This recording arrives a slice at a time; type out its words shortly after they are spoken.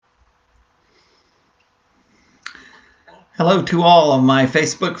Hello to all of my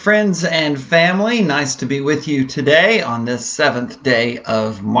Facebook friends and family. Nice to be with you today on this 7th day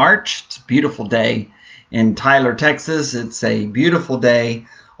of March. It's a beautiful day in Tyler, Texas. It's a beautiful day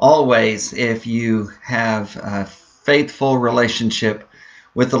always if you have a faithful relationship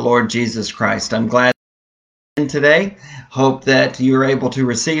with the Lord Jesus Christ. I'm glad today. Hope that you're able to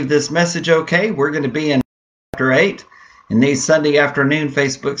receive this message okay. We're going to be in chapter 8. In these Sunday afternoon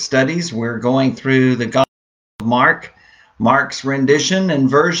Facebook studies, we're going through the Gospel of Mark's rendition and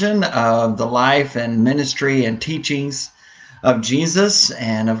version of the life and ministry and teachings of Jesus,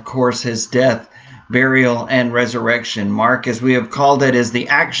 and of course his death, burial, and resurrection. Mark, as we have called it, is the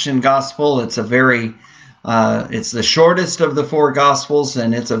action gospel. It's it's the shortest of the four gospels,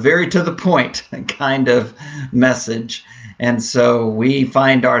 and it's a very to the point kind of message. And so we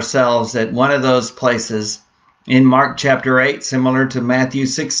find ourselves at one of those places in Mark chapter 8, similar to Matthew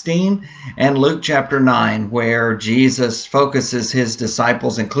 16 and Luke chapter 9, where Jesus focuses his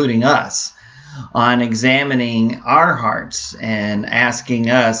disciples, including us, on examining our hearts and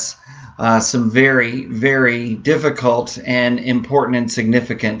asking us some very, very difficult and important and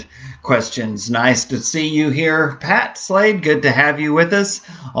significant questions. Nice to see you here, Pat Slade. Good to have you with us.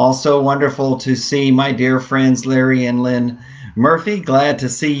 Also wonderful to see my dear friends Larry and Lynn Murphy. Glad to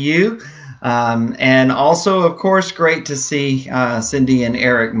see you. And also, of course, great to see Cindy and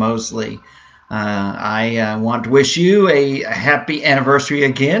Eric Mosley. I want to wish you a happy anniversary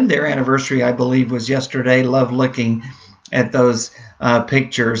again. Their anniversary, I believe, was yesterday. Love looking at those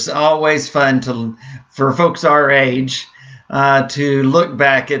pictures. Always fun for folks our age to look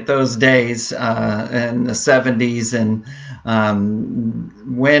back at those days in the 70s and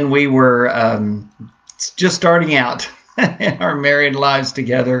when we were just starting out in our married lives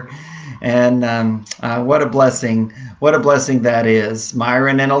together. And what a blessing that is.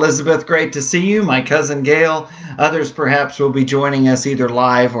 Myron and Elizabeth, great to see you. My cousin Gail, others perhaps will be joining us either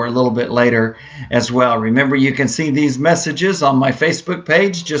live or a little bit later as well. Remember, you can see these messages on my Facebook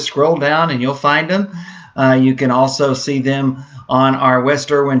page. Just scroll down and you'll find them. You can also see them on our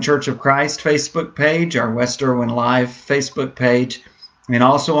West Erwin Church of Christ Facebook page, our West Erwin Live Facebook page, and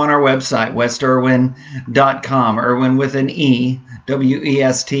also on our website, westerwin.com, Erwin with an E,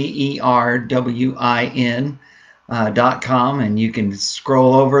 westerwin.com, and you can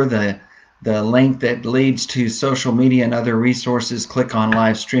scroll over the link that leads to social media and other resources. Click on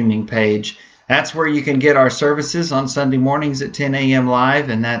live streaming page. That's where you can get our services on Sunday mornings at 10 a.m. live,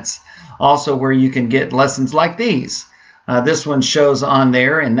 and that's also where you can get lessons like these. This one shows on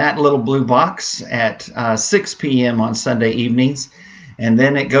there in that little blue box at 6 p.m. on Sunday evenings. And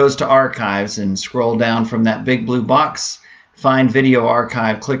then it goes to archives, and scroll down from that big blue box, find video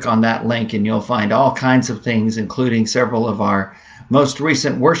archive, click on that link, and you'll find all kinds of things, including several of our most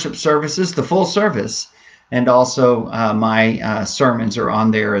recent worship services, the full service, and also my sermons are on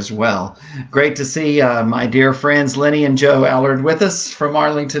there as well. Great to see my dear friends Lenny and Joe Allard with us from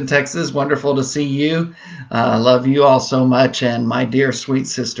Arlington, Texas. Wonderful to see you. Love you all so much. And my dear sweet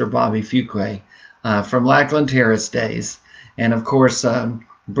sister Bobby Fuquay from Lackland Terrace days. And of course,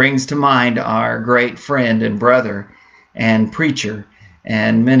 brings to mind our great friend and brother and preacher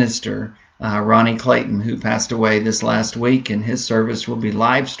and minister, Ronnie Clayton, who passed away this last week, and his service will be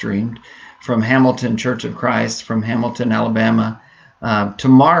live streamed from Hamilton Church of Christ from Hamilton, Alabama,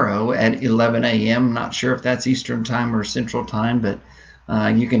 tomorrow at 11 a.m. Not sure if that's Eastern time or Central time, but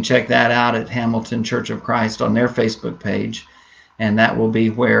you can check that out at Hamilton Church of Christ on their Facebook page. And that will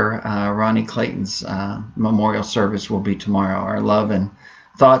be where Ronnie Clayton's memorial service will be tomorrow. Our love and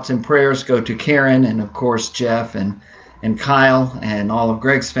thoughts and prayers go to Karen and, of course, Jeff and Kyle and all of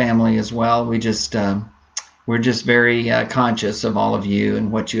Greg's family as well. We're just very conscious of all of you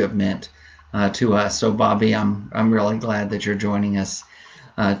and what you have meant to us. So, Bobby, I'm really glad that you're joining us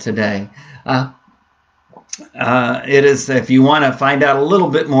today. It is, if you want to find out a little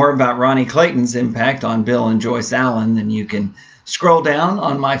bit more about Ronnie Clayton's impact on Bill and Joyce Allen, then you can scroll down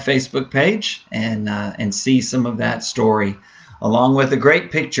on my Facebook page and see some of that story, along with a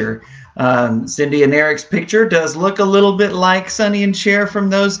great picture. Cindy and Eric's picture does look a little bit like Sonny and Cher from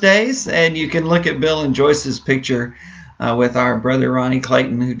those days, and you can look at Bill and Joyce's picture with our brother Ronnie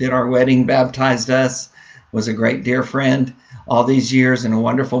Clayton, who did our wedding, baptized us, was a great dear friend all these years, and a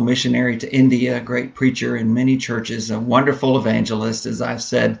wonderful missionary to India, a great preacher in many churches, a wonderful evangelist, as I've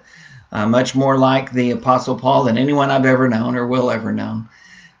said, much more like the Apostle Paul than anyone I've ever known or will ever know.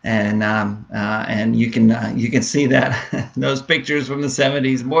 And you can see that those pictures from the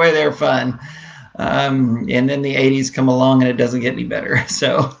 70s. Boy, they're fun. And then the 80s come along and it doesn't get any better.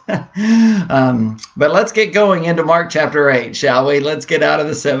 So, but let's get going into Mark chapter 8, shall we? Let's get out of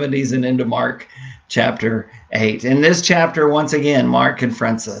the 70s and into Mark chapter 8. In this chapter, once again, Mark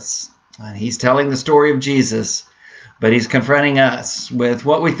confronts us. He's telling the story of Jesus, but he's confronting us with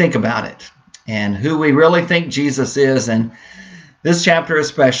what we think about it and who we really think Jesus is. And this chapter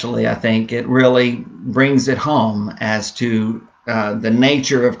especially, I think, it really brings it home as to the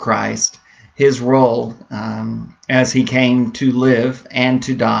nature of Christ, his role as he came to live and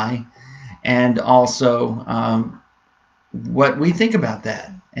to die, and also what we think about that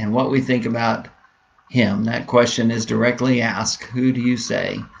and what we think about him. That question is directly asked, who do you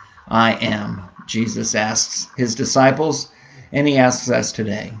say I am? Jesus asks his disciples, and he asks us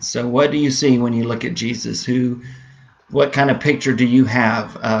today. So what do you see when you look at Jesus? What kind of picture do you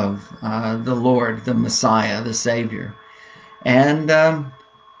have of the Lord, the Messiah, the Savior? And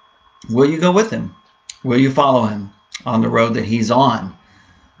will you go with him? Will you follow him on the road that he's on?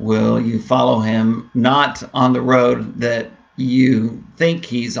 Will you follow him not on the road that you think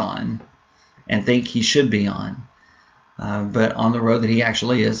he's on and think he should be on, but on the road that he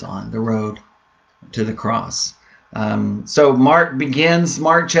actually is on, the road to the cross? So Mark begins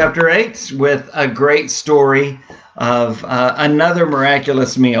Mark chapter 8 with a great story of another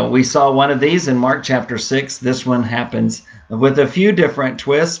miraculous meal. We saw one of these in Mark chapter 6. This one happens with a few different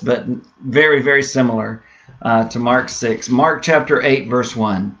twists, but very, very similar to Mark 6. Mark chapter 8, verse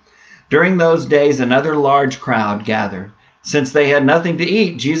 1. During those days, another large crowd gathered. Since they had nothing to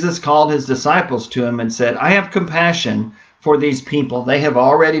eat, Jesus called his disciples to him and said, I have compassion for these people. They have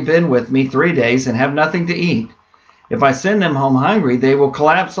already been with me 3 days and have nothing to eat. If I send them home hungry, they will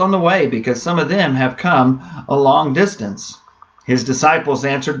collapse on the way, because some of them have come a long distance. His disciples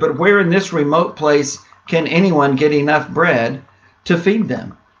answered, but where in this remote place can anyone get enough bread to feed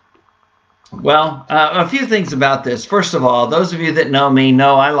them? Well, a few things about this. First of all, those of you that know me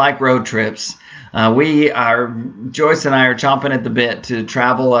know I like road trips. Joyce and I are chomping at the bit to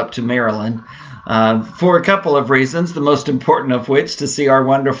travel up to Maryland for a couple of reasons, the most important of which to see our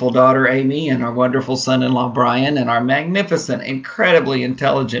wonderful daughter Amy and our wonderful son-in-law Brian and our magnificent, incredibly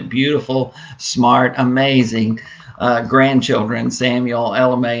intelligent, beautiful, smart, amazing grandchildren, Samuel,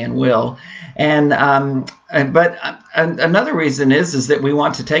 Ella May, and Will. But another reason is that we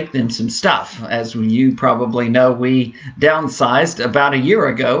want to take them some stuff. As you probably know, we downsized about a year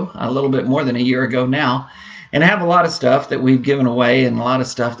ago, a little bit more than a year ago now, and have a lot of stuff that we've given away and a lot of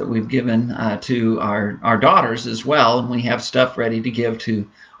stuff that we've given to our daughters as well. And we have stuff ready to give to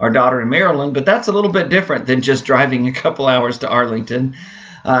our daughter in Maryland, but that's a little bit different than just driving a couple hours to Arlington.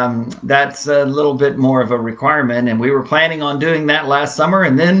 That's a little bit more of a requirement, and we were planning on doing that last summer,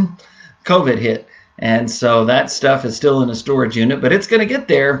 and then COVID hit. And so that stuff is still in a storage unit, but it's going to get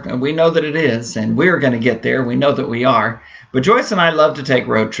there, and we know that it is, and we're going to get there. We know that we are. But Joyce and I love to take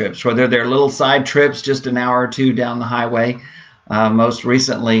road trips, whether they're little side trips, just an hour or two down the highway. Most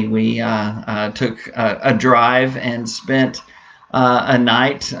recently, we took a drive and spent a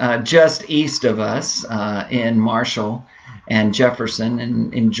night just east of us in Marshall and Jefferson,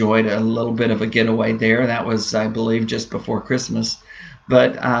 and enjoyed a little bit of a getaway there. That was, I believe, just before Christmas.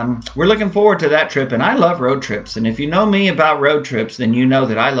 But we're looking forward to that trip, and I love road trips. And if you know me about road trips, then you know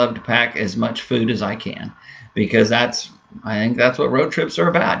that I love to pack as much food as I can, because I think that's what road trips are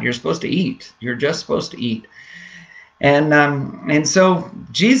about. You're supposed to eat. You're just supposed to eat. And so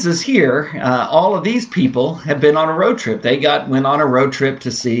Jesus here, all of these people have been on a road trip. They went on a road trip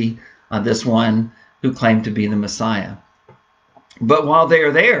to see this one who claimed to be the Messiah. But while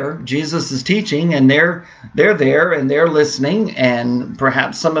they're there, Jesus is teaching, and they're there and they're listening, and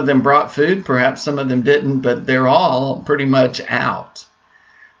perhaps some of them brought food, perhaps some of them didn't, but they're all pretty much out.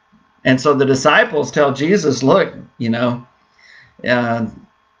 And so the disciples tell Jesus, look, we don't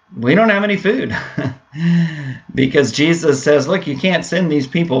have any food. Because Jesus says, look, you can't send these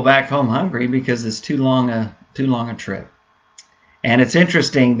people back home hungry because it's too long a trip. And it's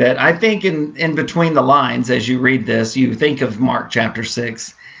interesting that I think in between the lines, as you read this, you think of Mark chapter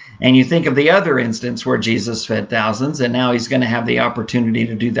 6, and you think of the other instance where Jesus fed thousands, and now he's going to have the opportunity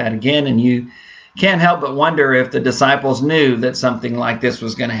to do that again. And you can't help but wonder if the disciples knew that something like this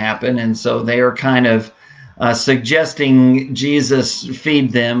was going to happen. And so they are kind of suggesting Jesus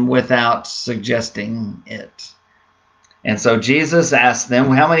feed them without suggesting it. And so Jesus asked them,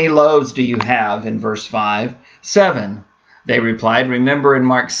 how many loaves do you have? In verse 5, 7. They replied. Remember in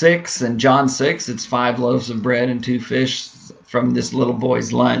Mark 6 and John 6, it's 5 loaves of bread and 2 fish from this little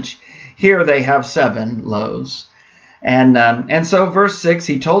boy's lunch. Here they have 7 loaves. And so verse 6,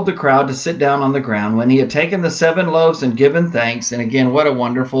 he told the crowd to sit down on the ground. When he had taken the 7 loaves and given thanks, and again, what a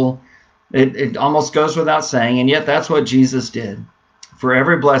wonderful, it almost goes without saying, and yet that's what Jesus did. For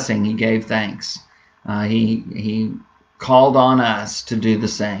every blessing, he gave thanks. He called on us to do the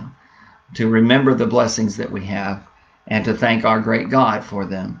same. to remember the blessings that we have and to thank our great God for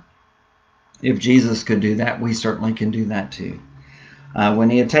them. If Jesus could do that, we certainly can do that too. When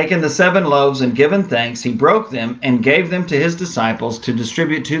he had taken the 7 loaves and given thanks, he broke them and gave them to his disciples to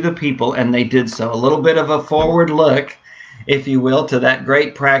distribute to the people, and they did so. A little bit of a forward look, if you will, to that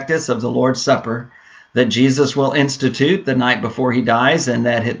great practice of the Lord's Supper that Jesus will institute the night before he dies, and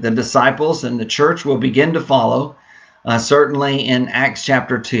that the disciples and the church will begin to follow, certainly in Acts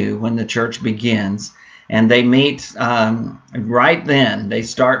chapter 2, when the church begins. And they meet right then. They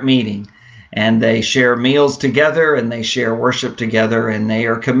start meeting. And they share meals together, and they share worship together, and they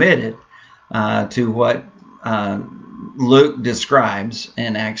are committed to what Luke describes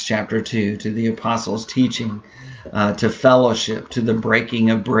in Acts chapter 2, to the apostles' teaching, to fellowship, to the breaking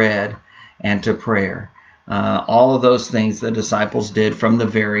of bread, and to prayer. All of those things the disciples did from the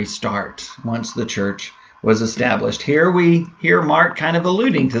very start, once the church was established. Here we hear Mark kind of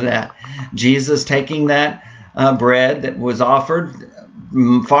alluding to that. Jesus taking that bread that was offered,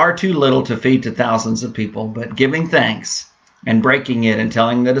 far too little to feed to thousands of people, but giving thanks and breaking it and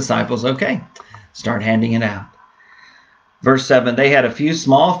telling the disciples, okay, start handing it out. Verse 7, they had a few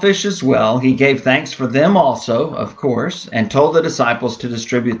small fish as well. He gave thanks for them also, of course, and told the disciples to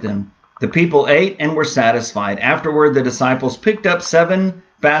distribute them. The people ate and were satisfied. Afterward, the disciples picked up 7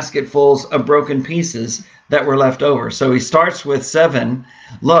 basketfuls of broken pieces that were left over. So he starts with 7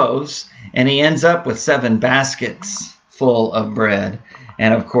 loaves, and he ends up with 7 baskets full of bread,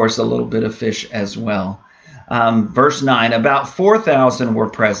 and of course a little bit of fish as well. Verse 9, about 4,000 were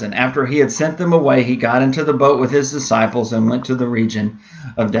present. After he had sent them away, he got into the boat with his disciples and went to the region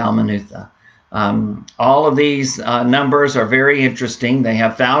of Dalmanutha. All of these numbers are very interesting. They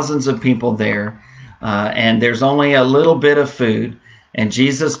have thousands of people there, and there's only a little bit of food, and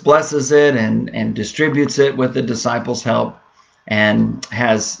Jesus blesses it and distributes it with the disciples' help, and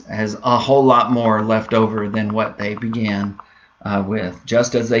has a whole lot more left over than what they began with,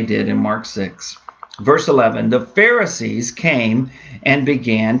 just as they did in Mark 6. Verse 11, the Pharisees came and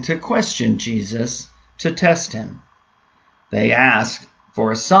began to question Jesus to test him. They asked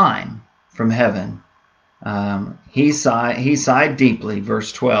for a sign from heaven. He sighed deeply.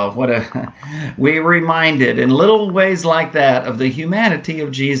 Verse 12. We reminded in little ways like that of the humanity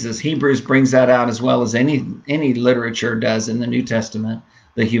of Jesus. Hebrews brings that out as well as any literature does in the New Testament,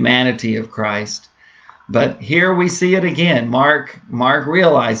 the humanity of Christ. But here we see it again. Mark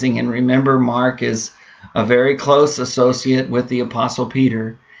realizing, and remember, Mark is a very close associate with the Apostle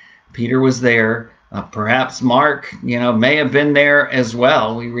Peter. Peter was there. Perhaps Mark, may have been there as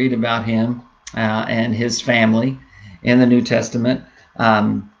well. We read about him and his family in the New Testament.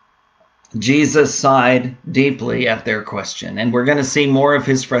 Jesus sighed deeply at their question, and we're going to see more of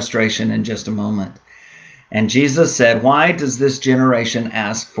his frustration in just a moment. And Jesus said, why does this generation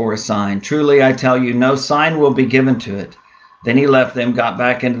ask for a sign? Truly, I tell you, no sign will be given to it. Then he left them, got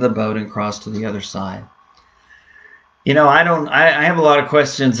back into the boat, and crossed to the other side. I have a lot of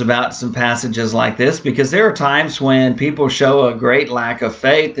questions about some passages like this, because there are times when people show a great lack of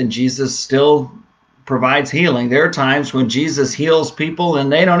faith and Jesus still provides healing. There are times when Jesus heals people and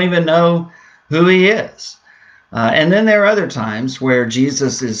they don't even know who he is. And then there are other times where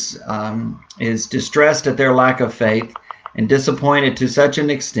Jesus is distressed at their lack of faith and disappointed to such an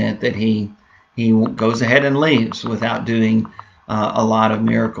extent that he goes ahead and leaves without doing a lot of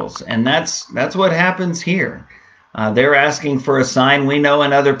miracles. And that's what happens here. They're asking for a sign. We know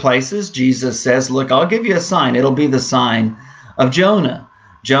in other places, Jesus says, look, I'll give you a sign. It'll be the sign of Jonah.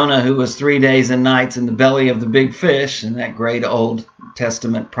 Jonah, who was 3 days and nights in the belly of the big fish, and that great Old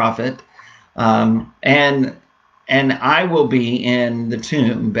Testament prophet. And I will be in the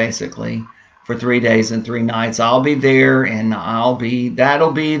tomb, basically, for 3 days and 3 nights. I'll be there, and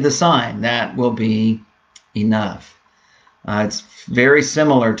that'll be the sign. That will be enough. It's very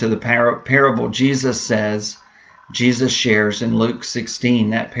similar to the parable Jesus shares in Luke 16,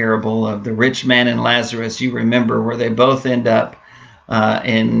 that parable of the rich man and Lazarus, you remember, where they both end up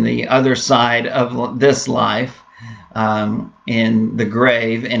in the other side of this life, in the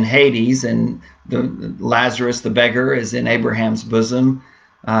grave, in Hades, and Lazarus, the beggar, is in Abraham's bosom.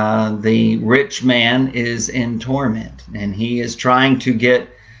 The rich man is in torment, and he is trying to get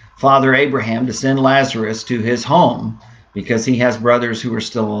Father Abraham to send Lazarus to his home because he has brothers who are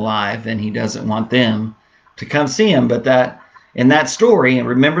still alive, and he doesn't want them to come see him. But in that story, and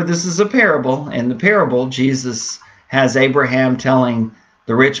remember this is a parable, in the parable Jesus has Abraham telling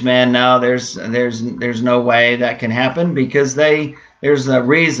the rich man, no, there's no way that can happen, because there's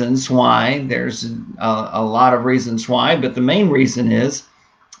reasons why. There's a lot of reasons why, but the main reason is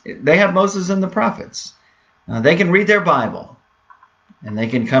they have Moses and the prophets. They can read their Bible. and they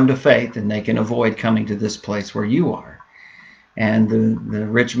can come to faith, and they can avoid coming to this place where you are. And the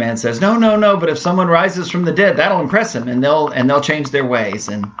rich man says, no, no, no, but if someone rises from the dead, that'll impress them, and they'll change their ways.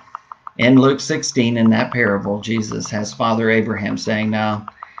 And in Luke 16, in that parable, Jesus has Father Abraham saying, no,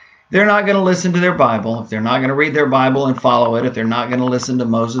 they're not going to listen to their Bible. If they're not going to read their Bible and follow it, if they're not going to listen to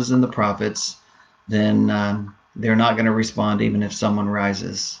Moses and the prophets, then they're not going to respond even if someone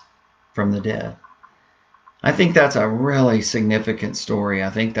rises from the dead. I think that's a really significant story. I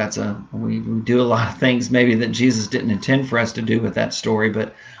think we do a lot of things maybe that Jesus didn't intend for us to do with that story,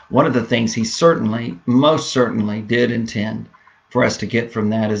 but one of the things he most certainly did intend for us to get from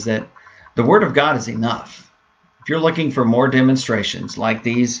that is that the Word of God is enough. If you're looking for more demonstrations like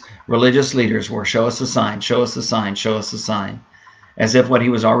these religious leaders were, show us a sign, show us a sign, show us a sign, as if what he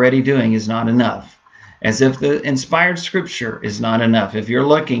was already doing is not enough, as if the inspired Scripture is not enough. If you're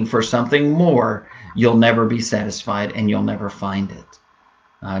looking for something more, you'll never be satisfied and you'll never find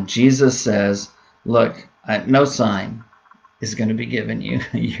it. Jesus says, look, no sign is going to be given you.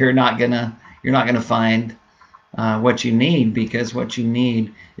 You're not going to find what you need, because what you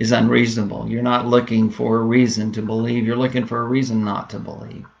need is unreasonable. You're not looking for a reason to believe. You're looking for a reason not to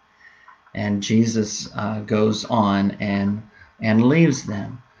believe. And Jesus goes on and leaves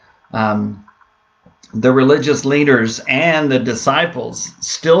them. The religious leaders and the disciples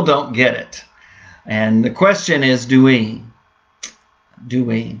still don't get it. And the question is, do we? Do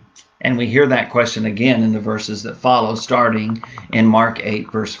we? And we hear that question again in the verses that follow, starting in Mark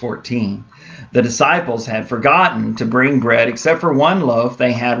 8, verse 14. The disciples had forgotten to bring bread except for one loaf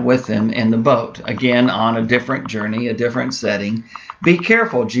they had with them in the boat. Again, on a different journey, a different setting. Be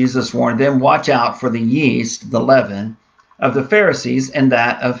careful, Jesus warned them. Watch out for the yeast, the leaven, of the Pharisees and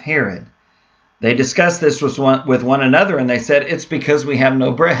that of Herod. They discussed this with one another, and they said, it's because we have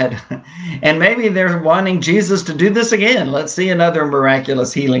no bread. And maybe they're wanting Jesus to do this again. Let's see another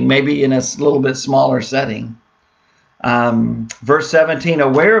miraculous healing, maybe in a little bit smaller setting. Verse 17,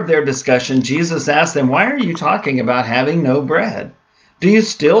 aware of their discussion, Jesus asked them, why are you talking about having no bread? Do you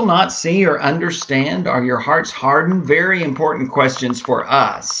still not see or understand? Are your hearts hardened? Very important questions for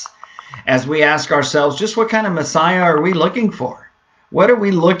us as we ask ourselves, just what kind of Messiah are we looking for? What are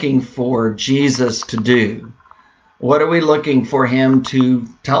we looking for Jesus to do? What are we looking for him to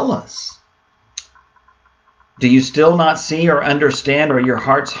tell us? Do you still not see or understand? Are your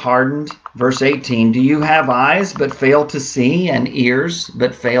hearts hardened? Verse 18, do you have eyes but fail to see and ears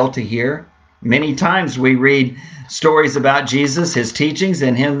but fail to hear? Many times we read stories about Jesus, his teachings,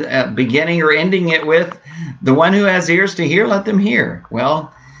 and him beginning or ending it with, the one who has ears to hear, let them hear.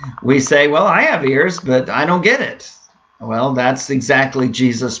 Well, we say, well, I have ears, but I don't get it. Well, that's exactly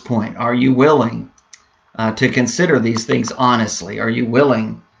Jesus' point. Are you willing to consider these things honestly? Are you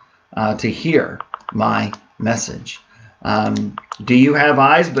willing to hear my message? Do you have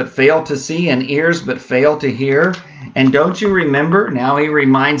eyes but fail to see and ears but fail to hear? And don't you remember? Now he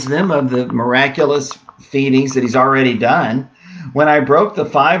reminds them of the miraculous feedings that he's already done. When I broke the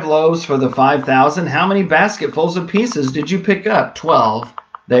 5 loaves for the 5,000, how many basketfuls of pieces did you pick up? 12,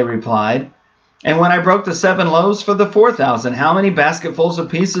 they replied. And when I broke the 7 loaves for the 4,000, how many basketfuls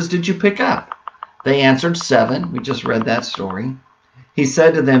of pieces did you pick up? They answered, 7. We just read that story. He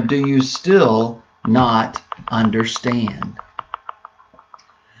said to them, do you still not understand?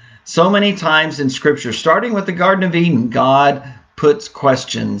 So many times in Scripture, starting with the Garden of Eden, God puts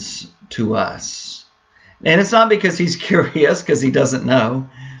questions to us. And it's not because he's curious, because he doesn't know.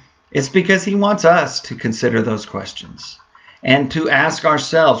 It's because he wants us to consider those questions and to ask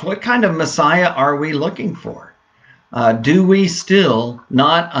ourselves, what kind of Messiah are we looking for? Do we still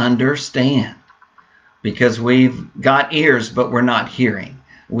not understand? Because we've got ears, but we're not hearing.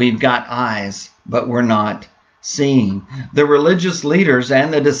 We've got eyes, but we're not seeing. The religious leaders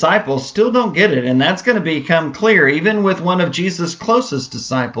and the disciples still don't get it, and that's going to become clear even with one of Jesus' closest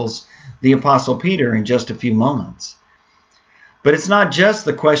disciples, the Apostle Peter, in just a few moments. But it's not just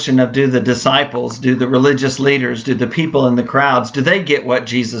the question of, do the disciples, do the religious leaders, do the people in the crowds, do they get what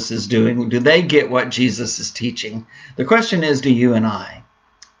Jesus is doing? Do they get what Jesus is teaching? The question is, do you and I?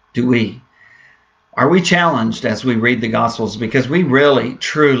 Do we? Are we challenged as we read the Gospels? Because we really,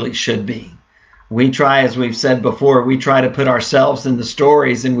 truly should be. We try, as we've said before, we try to put ourselves in the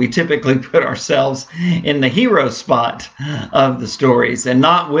stories, and we typically put ourselves in the hero spot of the stories, and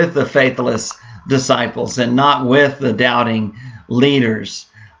not with the faithless disciples and not with the doubting leaders.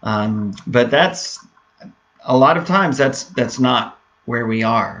 But that's a lot of times that's not where we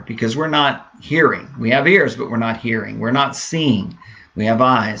are, because we're not hearing. We have ears, but we're not hearing. We're not seeing. We have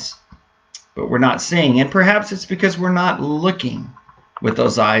eyes, but we're not seeing. And perhaps it's because we're not looking with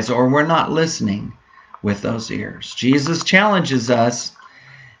those eyes, or we're not listening with those ears. Jesus challenges us,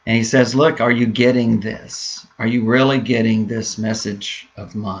 and he says, look, are you getting this? Are you really getting this message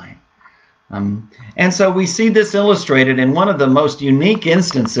of mine? And so we see this illustrated in one of the most unique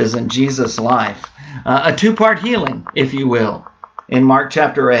instances in Jesus' life, a two-part healing, if you will, in Mark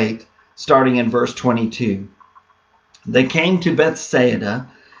chapter 8, starting in verse 22. They came to Bethsaida,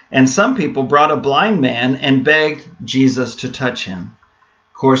 and some people brought a blind man and begged Jesus to touch him.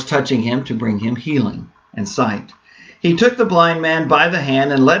 Of course, touching him to bring him healing and sight. He took the blind man by the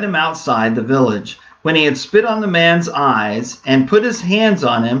hand and led him outside the village. When he had spit on the man's eyes and put his hands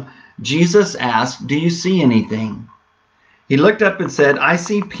on him, Jesus asked, "Do you see anything?" He looked up and said, "I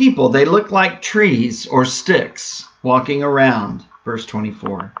see people. They look like trees or sticks walking around." Verse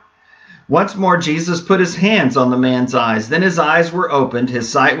 24. Once more, Jesus put his hands on the man's eyes. Then his eyes were opened, his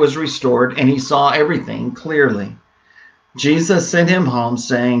sight was restored, and he saw everything clearly. Jesus sent him home,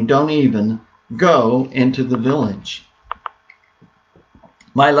 saying, "Don't even go into the village."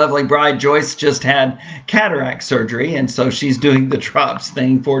 My lovely bride, Joyce, just had cataract surgery, and so she's doing the drops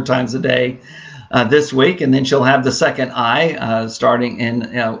thing 4 times a day this week, and then she'll have the second eye starting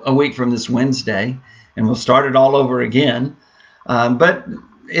in a week from this Wednesday, and we'll start it all over again. But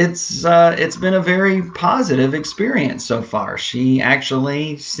it's been a very positive experience so far. She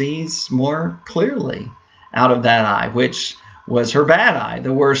actually sees more clearly out of that eye, which was her bad eye,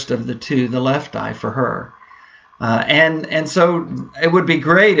 the worst of the two, the left eye for her. And so it would be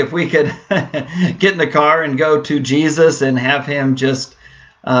great if we could get in the car and go to Jesus and have him just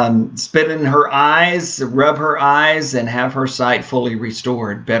spit in her eyes, rub her eyes, and have her sight fully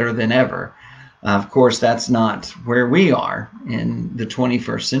restored, better than ever. Of course, that's not where we are in the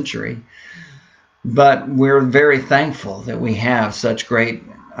 21st century. But we're very thankful that we have such great,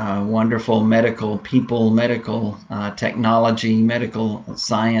 wonderful medical people, medical technology, medical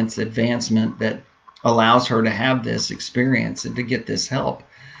science advancement that allows her to have this experience and to get this help.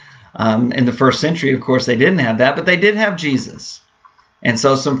 In the first century, of course, they didn't have that, but they did have Jesus. And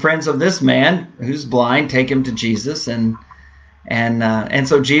so some friends of this man who's blind take him to Jesus, and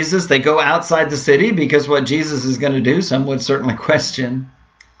so Jesus, they go outside the city, because what Jesus is going to do, some would certainly question.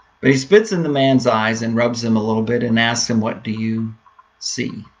 But he spits in the man's eyes and rubs him a little bit and asks him, "What do you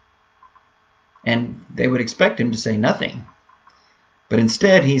see?" And they would expect him to say nothing. But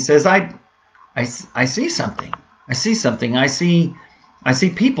instead he says, I see something. I see something. I see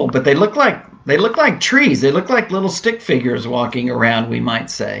people, but they look like trees. They look like little stick figures walking around, we might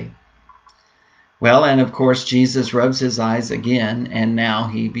say. Well, and of course, Jesus rubs his eyes again, and now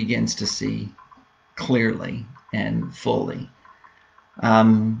he begins to see clearly and fully.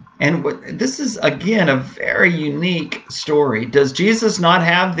 This is, again, a very unique story. Does Jesus not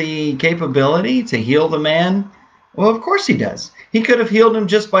have the capability to heal the man? Well, of course he does. He could have healed him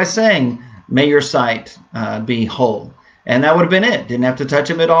just by saying, "May your sight be whole." And that would have been it. Didn't have to touch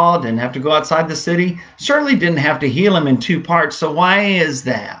him at all. Didn't have to go outside the city. Certainly didn't have to heal him in 2 parts. So why is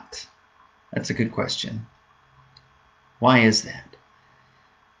that? That's a good question. Why is that?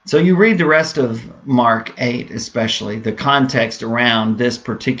 So you read the rest of Mark 8, especially the context around this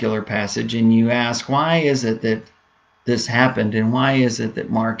particular passage, and you ask, why is it that this happened? And why is it that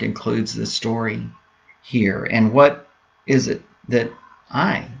Mark includes this story here? And what is it that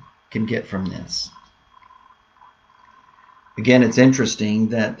I can get from this? Again, it's interesting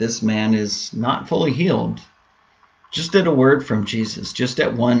that this man is not fully healed just at a word from Jesus, just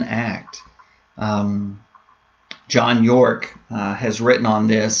at one act. John York has written on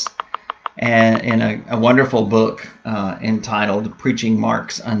this in a wonderful book entitled Preaching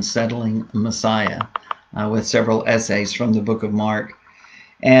Mark's Unsettling Messiah, with several essays from the book of Mark.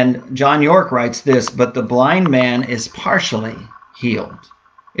 And John York writes this, "But the blind man is partially healed.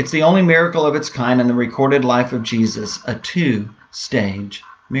 It's the only miracle of its kind in the recorded life of Jesus, a 2-stage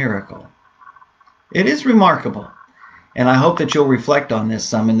miracle." It is remarkable, and I hope that you'll reflect on this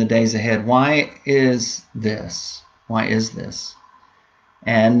some in the days ahead. Why is this? Why is this?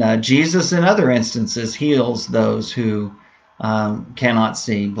 And Jesus, in other instances, heals those who cannot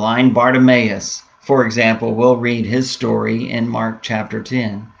see. Blind Bartimaeus, for example, we'll read his story in Mark chapter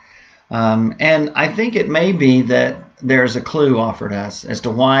 10. And I think it may be that there's a clue offered us as to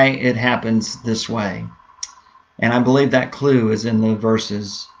why it happens this way. And I believe that clue is in the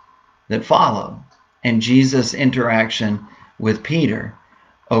verses that follow, and Jesus' interaction with Peter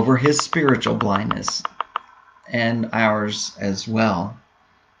over his spiritual blindness and ours as well.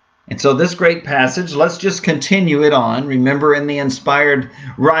 And so this great passage, let's just continue it on. Remember, in the inspired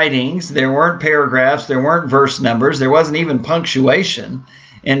writings, there weren't paragraphs, there weren't verse numbers, there wasn't even punctuation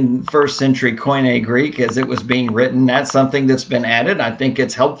in first century Koine Greek as it was being written. That's something that's been added. I think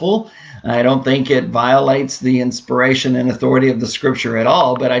it's helpful I don't think it violates the inspiration and authority of the Scripture at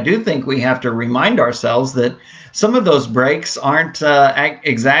all, but I do think we have to remind ourselves that some of those breaks aren't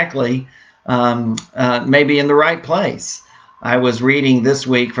exactly maybe in the right place. I was reading this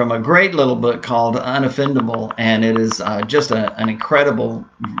week from a great little book called Unoffendable, and it is just an incredible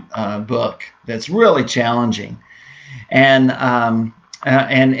book that's really challenging. And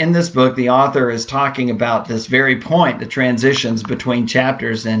in this book, the author is talking about this very point, the transitions between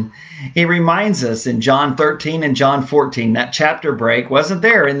chapters. And he reminds us in John 13 and John 14, that chapter break wasn't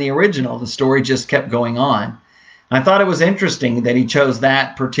there in the original. The story just kept going on. I thought it was interesting that he chose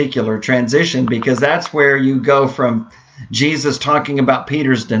that particular transition, because that's where you go from Jesus talking about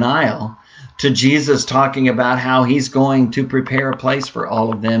Peter's denial to Jesus talking about how he's going to prepare a place for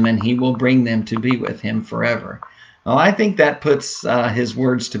all of them and he will bring them to be with him forever. Well, I think that puts his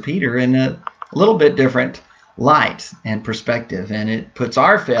words to Peter in a little bit different light and perspective, and it puts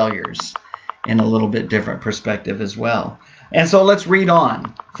our failures in a little bit different perspective as well. And so let's read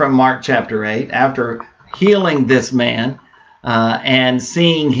on from Mark chapter 8. After healing this man and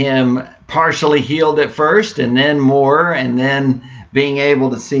seeing him partially healed at first, and then more, and then being able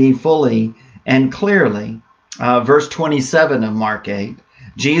to see fully and clearly. Verse 27 of Mark 8,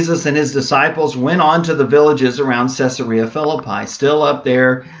 Jesus and his disciples went on to the villages around Caesarea Philippi, still up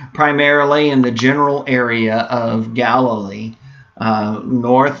there primarily in the general area of Galilee,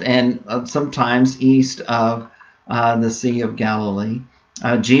 north and sometimes east of the Sea of Galilee.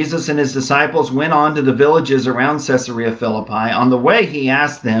 Jesus and his disciples went on to the villages around Caesarea Philippi. On the way, he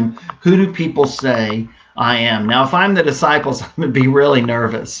asked them, "Who do people say I am?" Now, if I'm the disciples, I'm going to be really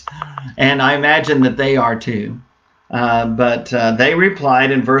nervous. And I imagine that they are too. But they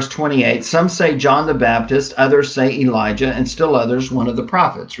replied in verse 28, "Some say John the Baptist, others say Elijah, and still others one of the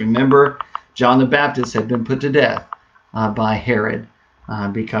prophets." Remember, John the Baptist had been put to death by Herod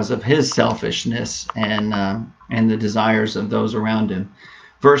because of his selfishness and the desires of those around him.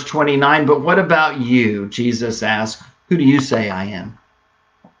 Verse 29, "But what about you?" Jesus asked, "Who do you say I am?"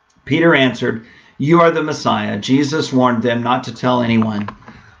 Peter answered, "You are the Messiah." Jesus warned them not to tell anyone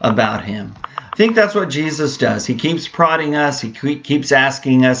about him. I think that's what Jesus does. He keeps prodding us. He keeps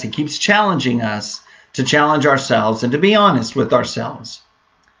asking us. He keeps challenging us to challenge ourselves and to be honest with ourselves.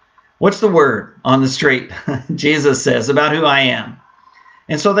 What's the word on the street, Jesus says, about who I am?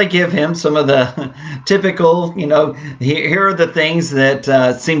 And so they give him some of the typical, here are the things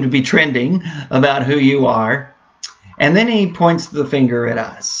that seem to be trending about who you are. And then he points the finger at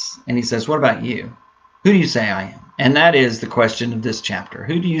us and he says, "What about you? Who do you say I am?" And that is the question of this chapter.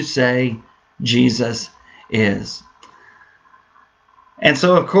 Who do you say Jesus is? And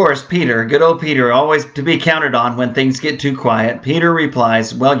so, of course, Peter, good old Peter, always to be counted on when things get too quiet. Peter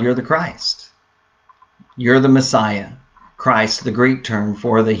replies, "Well, you're the Christ. You're the Messiah." Christ, the Greek term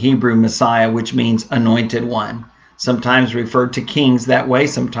for the Hebrew Messiah, which means anointed one. Sometimes referred to kings that way,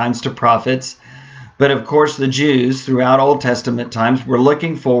 sometimes to prophets. But of course, the Jews throughout Old Testament times were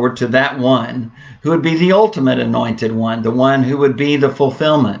looking forward to that one who would be the ultimate anointed one, the one who would be the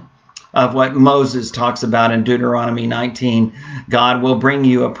fulfillment of what Moses talks about in Deuteronomy 19. God will bring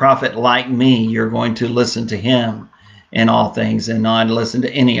you a prophet like me. You're going to listen to him in all things and not listen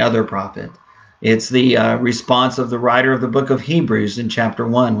to any other prophet. It's the response of the writer of the book of Hebrews in chapter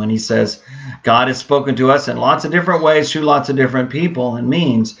 1 when he says, God has spoken to us in lots of different ways through lots of different people and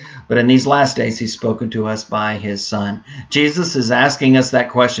means, but in these last days he's spoken to us by his Son. Jesus is asking us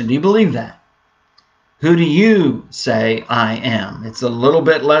that question. Do you believe that? Who do you say I am? It's a little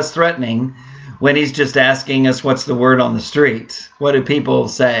bit less threatening when he's just asking us what's the word on the street. What do people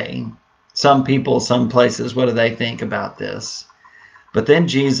say? Some people, some places, what do they think about this? But then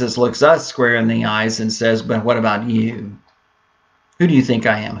Jesus looks us square in the eyes and says, but what about you? Who do you think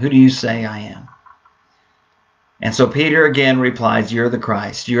I am? Who do you say I am? And so Peter again replies, you're the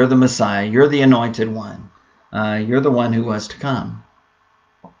Christ, you're the Messiah, you're the anointed one. You're the one who was to come.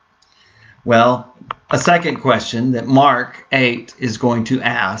 Well, a second question that Mark 8 is going to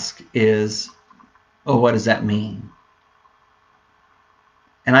ask is, what does that mean?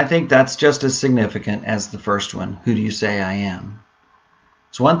 And I think that's just as significant as the first one. Who do you say I am?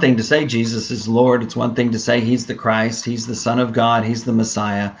 It's one thing to say Jesus is Lord. It's one thing to say he's the Christ. He's the Son of God. He's the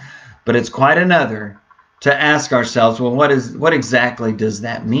Messiah. But it's quite another to ask ourselves, well, what exactly does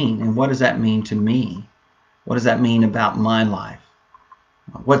that mean? And what does that mean to me? What does that mean about my life?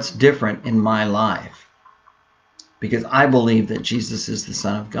 What's different in my life? Because I believe that Jesus is the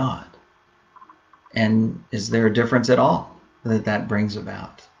Son of God. And is there a difference at all that brings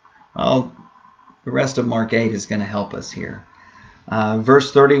about? Well, the rest of Mark 8 is going to help us here.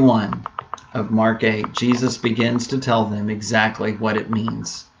 Verse 31 of Mark 8, Jesus begins to tell them exactly what it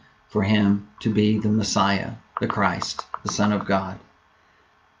means for him to be the Messiah, the Christ, the Son of God.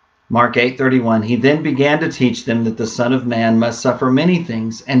 Mark 8:31, he then began to teach them that the Son of Man must suffer many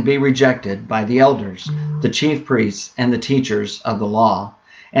things and be rejected by the elders, the chief priests, and the teachers of the law,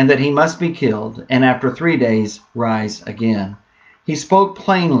 and that he must be killed, and after 3 days rise again. He spoke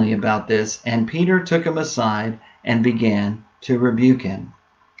plainly about this, and Peter took him aside and began to rebuke him.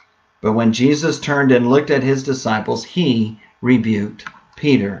 But when Jesus turned and looked at his disciples, he rebuked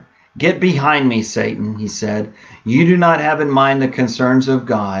Peter. "Get behind me, Satan," he said. "You do not have in mind the concerns of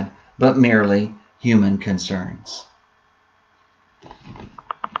God, but merely human concerns."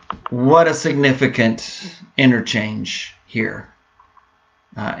 What a significant interchange here.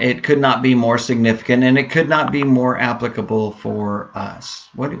 It could not be more significant, and it could not be more applicable for us.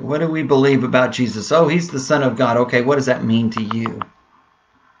 What do we believe about Jesus? Oh, he's the Son of God. Okay, what does that mean to you?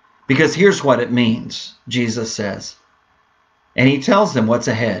 Because here's what it means, Jesus says. And he tells them what's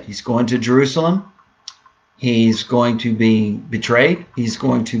ahead. He's going to Jerusalem. He's going to be betrayed. He's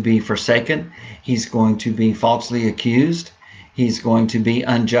going to be forsaken. He's going to be falsely accused. He's going to be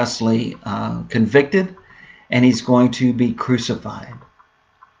unjustly convicted. And he's going to be crucified.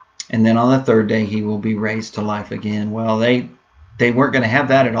 And then on the third day, he will be raised to life again. Well, they weren't going to have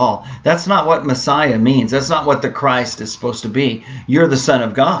that at all. That's not what Messiah means. That's not what the Christ is supposed to be. You're the Son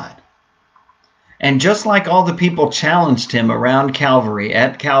of God. And just like all the people challenged him around Calvary,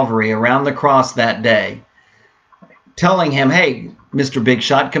 around the cross that day, telling him, "Hey, Mr. Big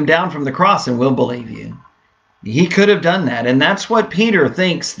Shot, come down from the cross and we'll believe you." He could have done that. And that's what Peter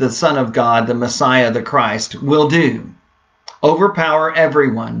thinks the Son of God, the Messiah, the Christ, will do. Overpower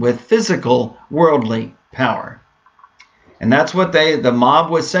everyone with physical, worldly power. And that's what the mob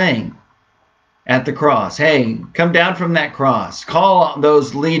was saying at the cross. "Hey, come down from that cross. Call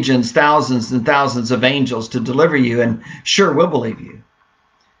those legions, thousands and thousands of angels to deliver you, and sure, we'll believe you."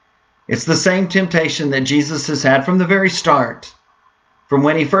 It's the same temptation that Jesus has had from the very start, from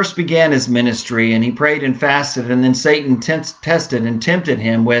when he first began his ministry and he prayed and fasted, and then Satan tested and tempted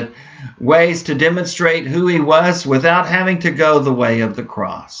him with ways to demonstrate who he was without having to go the way of the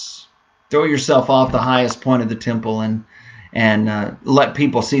cross. Throw yourself off the highest point of the temple and let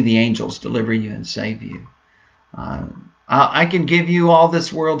people see the angels deliver you and save you. I can give you all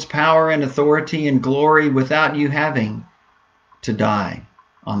this world's power and authority and glory without you having to die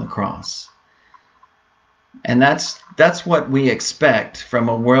on the cross. And that's what we expect from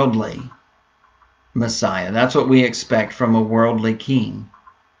a worldly Messiah. That's what we expect from a worldly king.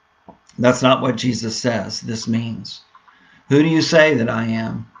 That's not what Jesus says this means. "Who do you say that I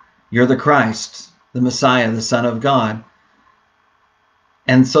am?" "You're the Christ, the Messiah, the Son of God."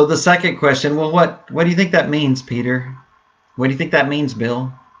 And so the second question, well, what do you think that means, Peter? What do you think that means,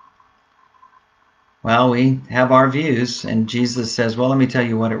 Bill? Well, we have our views, and Jesus says, well, let me tell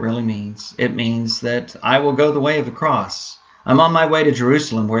you what it really means. It means that I will go the way of the cross. I'm on my way to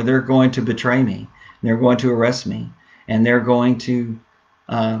Jerusalem, where they're going to betray me. They're going to arrest me, and they're going to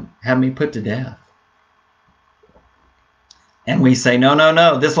have me put to death. And we say,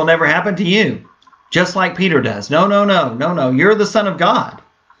 no, this will never happen to you. Just like Peter does. No, you're the Son of God.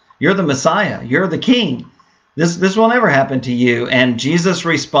 You're the Messiah. You're the King. This will never happen to you. And Jesus'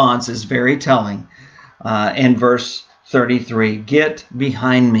 response is very telling. In verse 33, "Get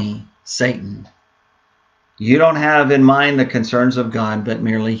behind me, Satan. You don't have in mind the concerns of God, but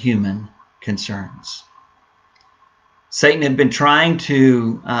merely human concerns." Satan had been trying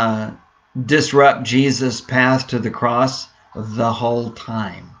to disrupt Jesus' path to the cross the whole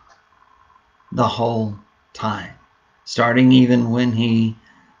time. The whole time. Starting even when he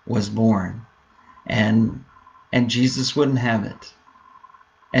was born. And Jesus wouldn't have it.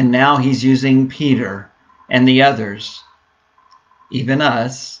 And now he's using Peter and the others, even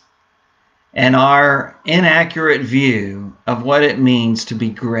us, and our inaccurate view of what it means to be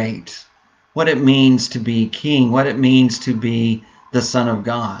great, what it means to be king, what it means to be the Son of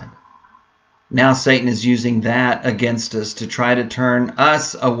God. Now Satan is using that against us to try to turn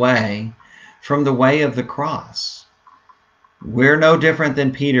us away from the way of the cross. We're no different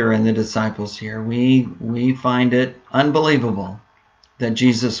than Peter and the disciples here. We find it unbelievable that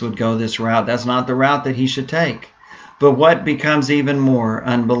Jesus would go this route. That's not the route that he should take. But what becomes even more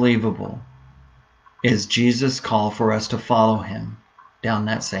unbelievable is Jesus' call for us to follow him down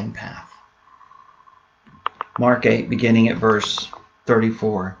that same path. Mark 8, beginning at verse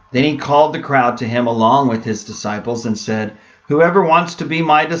 34. Then he called the crowd to him along with his disciples and said, "Whoever wants to be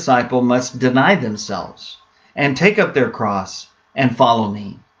my disciple must deny themselves and take up their cross and follow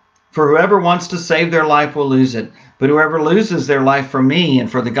me. For whoever wants to save their life will lose it, but whoever loses their life for me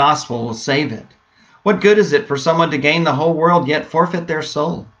and for the gospel will save it. What good is it for someone to gain the whole world yet forfeit their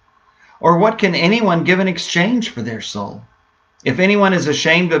soul? Or what can anyone give in exchange for their soul? If anyone is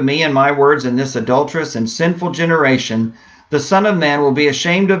ashamed of me and my words in this adulterous and sinful generation, the Son of Man will be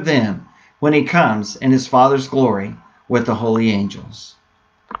ashamed of them when he comes in his Father's glory with the holy angels.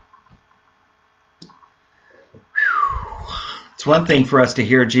 It's one thing for us to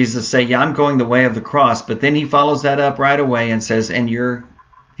hear Jesus say, yeah, I'm going the way of the cross, but then he follows that up right away and says, and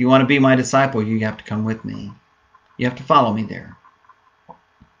if you want to be my disciple, you have to come with me. You have to follow me there.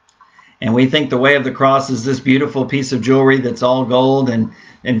 And we think the way of the cross is this beautiful piece of jewelry that's all gold and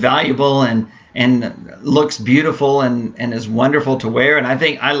valuable and looks beautiful and is wonderful to wear. And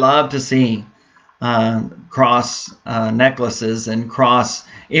I love to see cross necklaces and cross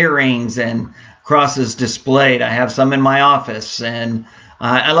earrings and crosses displayed. I have some in my office, and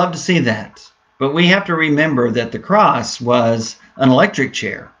I love to see that. But we have to remember that the cross was an electric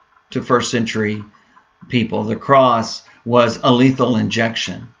chair to first century people. The cross was a lethal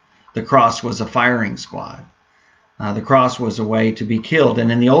injection. The cross was a firing squad. The cross was a way to be killed.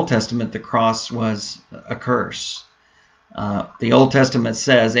 And in the Old Testament, the cross was a curse. The Old Testament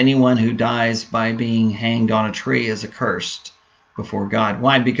says anyone who dies by being hanged on a tree is accursed before God.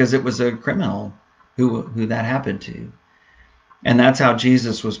 Why? Because it was a criminal who that happened to. And that's how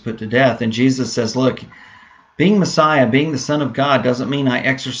Jesus was put to death. And Jesus says, look, being Messiah, being the Son of God, doesn't mean I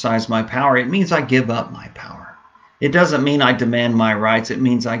exercise my power. It means I give up my power. It doesn't mean I demand my rights. It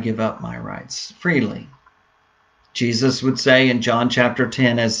means I give up my rights freely. Jesus would say in John chapter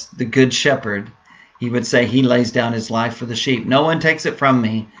 10, as the good shepherd, he would say he lays down his life for the sheep. No one takes it from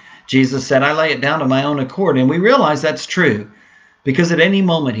me. Jesus said, I lay it down of my own accord. And we realize that's true because at any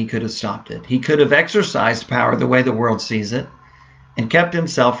moment he could have stopped it. He could have exercised power the way the world sees it and kept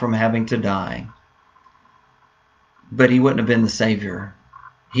himself from having to die. But he wouldn't have been the Savior.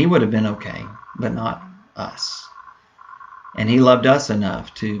 He would have been okay, but not us. And he loved us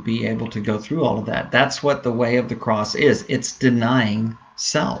enough to be able to go through all of that. That's what the way of the cross is. It's denying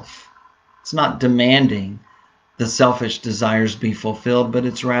self. It's not demanding the selfish desires be fulfilled, but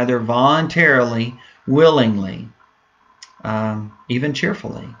it's rather voluntarily, willingly, even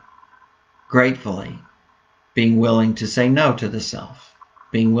cheerfully, gratefully, being willing to say no to the self,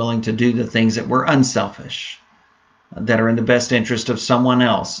 being willing to do the things that were unselfish, that are in the best interest of someone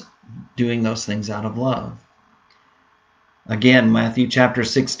else, doing those things out of love. Again, Matthew chapter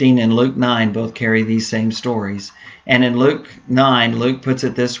 16 and Luke 9 both carry these same stories. And in Luke 9, Luke puts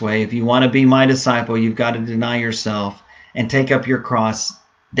it this way: if you want to be my disciple, you've got to deny yourself and take up your cross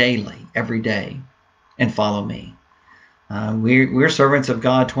daily, every day, and follow me. We're servants of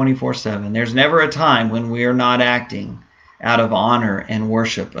God 24/7. There's never a time when we are not acting out of honor and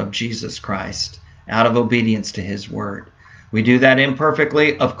worship of Jesus Christ, out of obedience to his word. We do that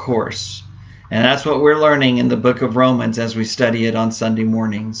imperfectly, of course. And that's what we're learning in the book of Romans as we study it on Sunday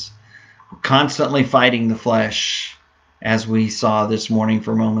mornings. Constantly fighting the flesh, as we saw this morning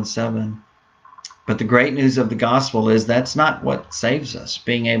from Romans 7. But the great news of the gospel is that's not what saves us,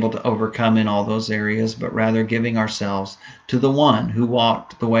 being able to overcome in all those areas, but rather giving ourselves to the one who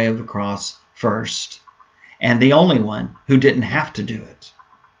walked the way of the cross first, and the only one who didn't have to do it.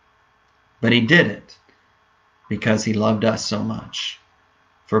 But he did it because he loved us so much.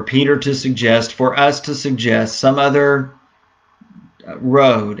 For Peter to suggest, for us to suggest some other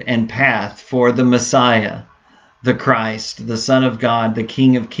road and path for the Messiah, the Christ, the Son of God, the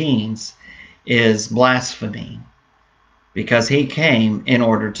King of Kings, is blasphemy, because he came in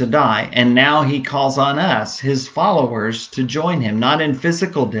order to die. And now he calls on us, his followers, to join him, not in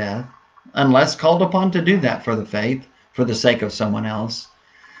physical death, unless called upon to do that for the faith, for the sake of someone else.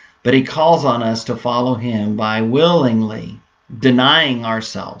 But he calls on us to follow him by willingly denying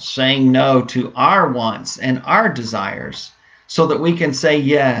ourselves, saying no to our wants and our desires, so that we can say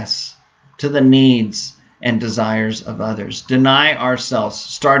yes to the needs and desires of others. Deny ourselves,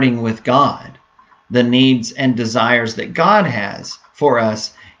 starting with God, the needs and desires that God has for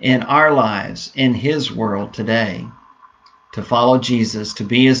us in our lives, in his world today. To follow Jesus, to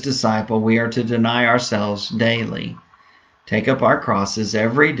be his disciple, we are to deny ourselves daily, take up our crosses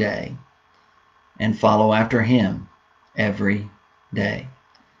every day, and follow after him every day.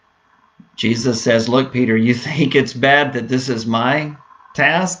 Jesus says, look, Peter, you think it's bad that this is my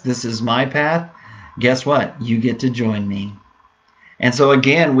task, this is my path? Guess what? You get to join me. And so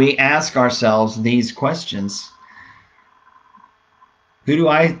again, we ask ourselves these questions. Who do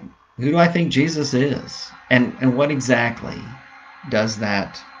I think Jesus is? And what exactly does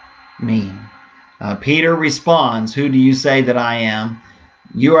that mean? Peter responds, who do you say that I am?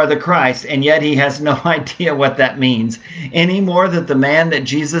 You are the Christ. And yet he has no idea what that means, any more than the man that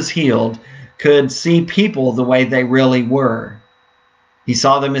Jesus healed could see people the way they really were. He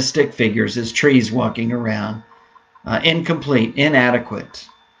saw them as stick figures, as trees walking around, incomplete, inadequate.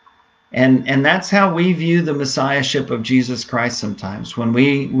 And that's how we view the messiahship of Jesus Christ sometimes. When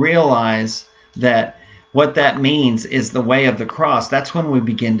we realize that what that means is the way of the cross, that's when we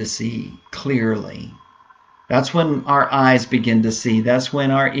begin to see clearly. That's when our eyes begin to see. That's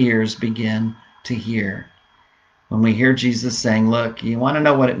when our ears begin to hear. When we hear Jesus saying, look, you want to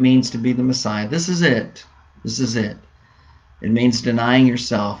know what it means to be the Messiah? This is it. This is it. It means denying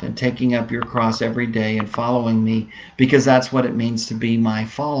yourself and taking up your cross every day and following me, because that's what it means to be my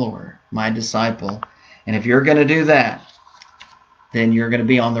follower, my disciple. And if you're going to do that, then you're going to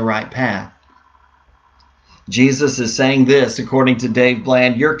be on the right path. Jesus is saying this, according to Dave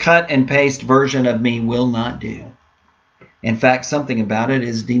Bland, your cut and paste version of me will not do. In fact, something about it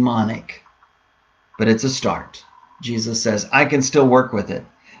is demonic, but it's a start. Jesus says, I can still work with it.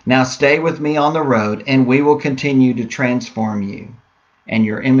 Now stay with me on the road, and we will continue to transform you and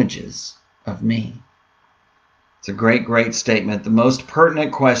your images of me. It's a great, great statement. The most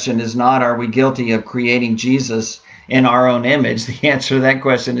pertinent question is not, are we guilty of creating Jesus in our own image? The answer to that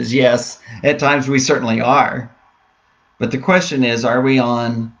question is yes. At times we certainly are. But the question is, are we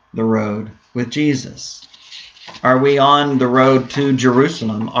on the road with Jesus? Are we on the road to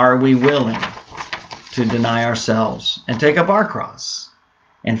Jerusalem? Are we willing to deny ourselves and take up our cross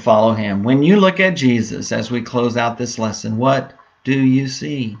and follow him? When you look at Jesus as we close out this lesson, what do you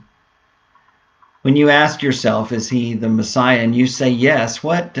see? When you ask yourself, is he the Messiah, and you say yes,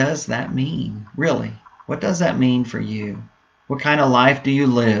 what does that mean? Really, what does that mean for you? What kind of life do you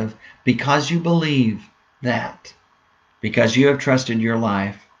live because you believe that? Because you have trusted your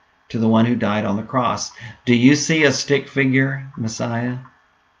life to the one who died on the cross. Do you see a stick figure Messiah?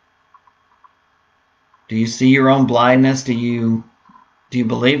 Do you see your own blindness? Do you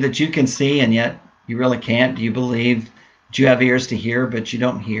believe that you can see and yet you really can't? Do you believe that you have ears to hear but you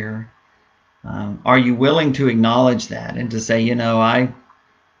don't hear? Are you willing to acknowledge that and to say,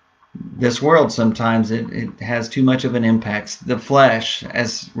 this world sometimes it has too much of an impact. The flesh,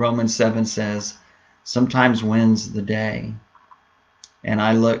 as Romans 7 says, sometimes wins the day. And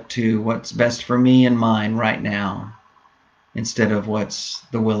I look to what's best for me and mine right now instead of what's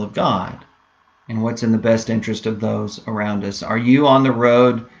the will of God and what's in the best interest of those around us. Are you on the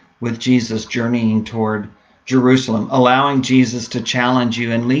road with Jesus, journeying toward Jerusalem, allowing Jesus to challenge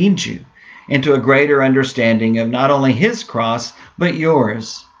you and lead you into a greater understanding of not only his cross, but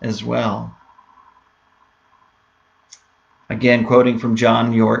yours as well? Again, quoting from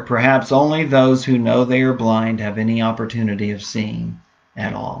John York, perhaps only those who know they are blind have any opportunity of seeing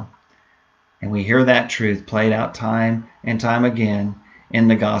at all. And we hear that truth played out time and time again in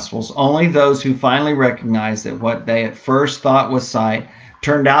the Gospels. Only those who finally recognize that what they at first thought was sight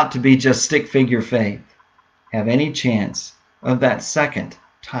turned out to be just stick figure faith have any chance of that second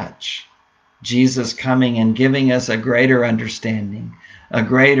touch. Jesus coming and giving us a greater understanding, a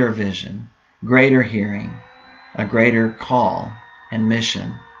greater vision, greater hearing, a greater call and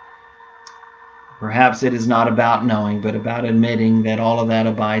mission. Perhaps it is not about knowing, but about admitting that all of that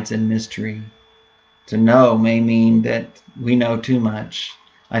abides in mystery. To know may mean that we know too much.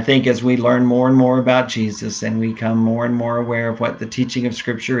 I think as we learn more and more about Jesus and we become more and more aware of what the teaching of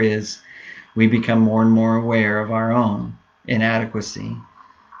Scripture is, we become more and more aware of our own inadequacy,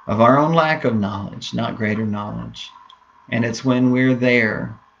 of our own lack of knowledge, not greater knowledge. And it's when we're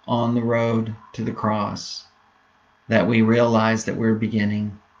there on the road to the cross that we realize that we're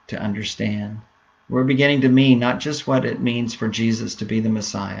beginning to understand. We're beginning to mean not just what it means for Jesus to be the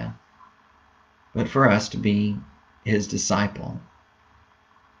Messiah, but for us to be his disciple.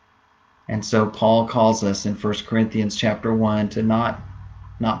 And so Paul calls us in 1 Corinthians chapter 1 to not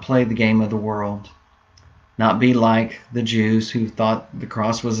play the game of the world, not be like the Jews who thought the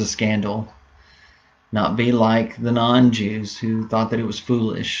cross was a scandal, not be like the non-Jews who thought that it was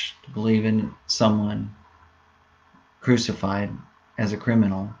foolish to believe in someone crucified as a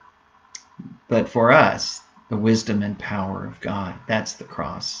criminal. But for us, the wisdom and power of God, that's the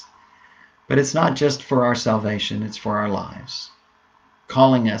cross. But it's not just for our salvation, it's for our lives,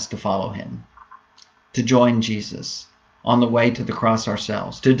 calling us to follow him, to join Jesus on the way to the cross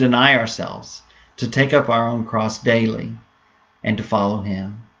ourselves, to deny ourselves, to take up our own cross daily, and to follow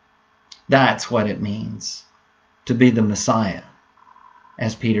him. That's what it means to be the Messiah,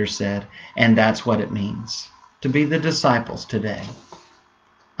 as Peter said, and that's what it means to be the disciples today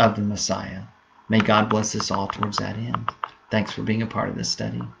of the Messiah. May God bless us all towards that end. Thanks for being a part of this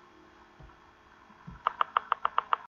study.